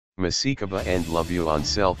Masechaba Ndlovu on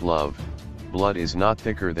self-love. Blood is not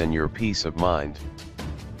thicker than your peace of mind.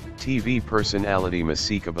 TV personality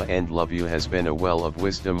Masechaba Ndlovu has been a well of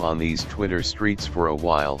wisdom on these Twitter streets for a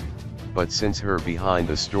while, but since her Behind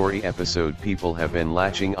the Story episode people have been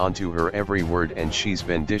latching onto her every word and she's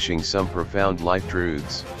been dishing some profound life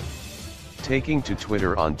truths. Taking to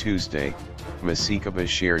Twitter on Tuesday, Masechaba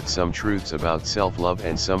shared some truths about self-love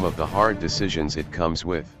and some of the hard decisions it comes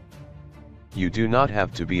with. You do not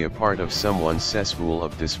have to be a part of someone's cesspool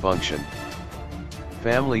of dysfunction.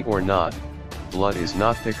 Family or not, blood is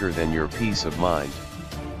not thicker than your peace of mind.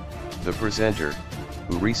 The presenter,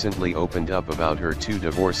 who recently opened up about her 2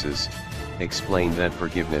 divorces, explained that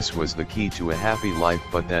forgiveness was the key to a happy life,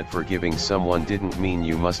 but that forgiving someone didn't mean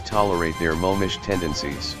you must tolerate their moemish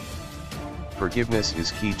tendencies. Forgiveness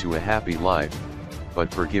is key to a happy life,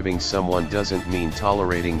 but forgiving someone doesn't mean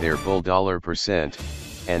tolerating their bull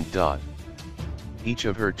 $%, and . Each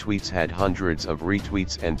of her tweets had hundreds of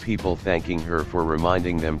retweets and people thanking her for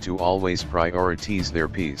reminding them to always prioritize their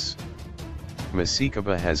peace.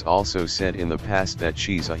 Masechaba has also said in the past that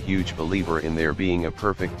she's a huge believer in there being a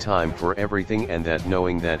perfect time for everything and that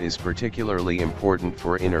knowing that is particularly important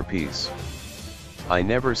for inner peace. I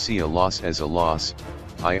never see a loss as a loss,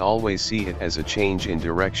 I always see it as a change in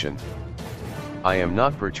direction. I am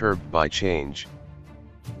not perturbed by change.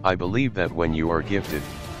 I believe that when you are gifted,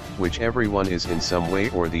 which everyone is in some way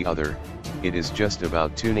or the other, it is just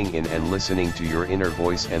about tuning in and listening to your inner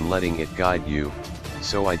voice and letting it guide you,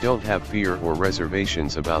 so I don't have fear or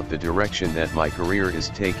reservations about the direction that my career is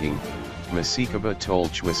taking, Masechaba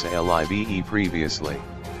told Live previously.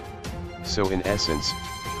 So in essence,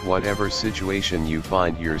 whatever situation you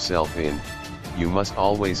find yourself in, you must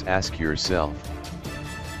always ask yourself,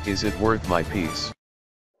 is it worth my peace?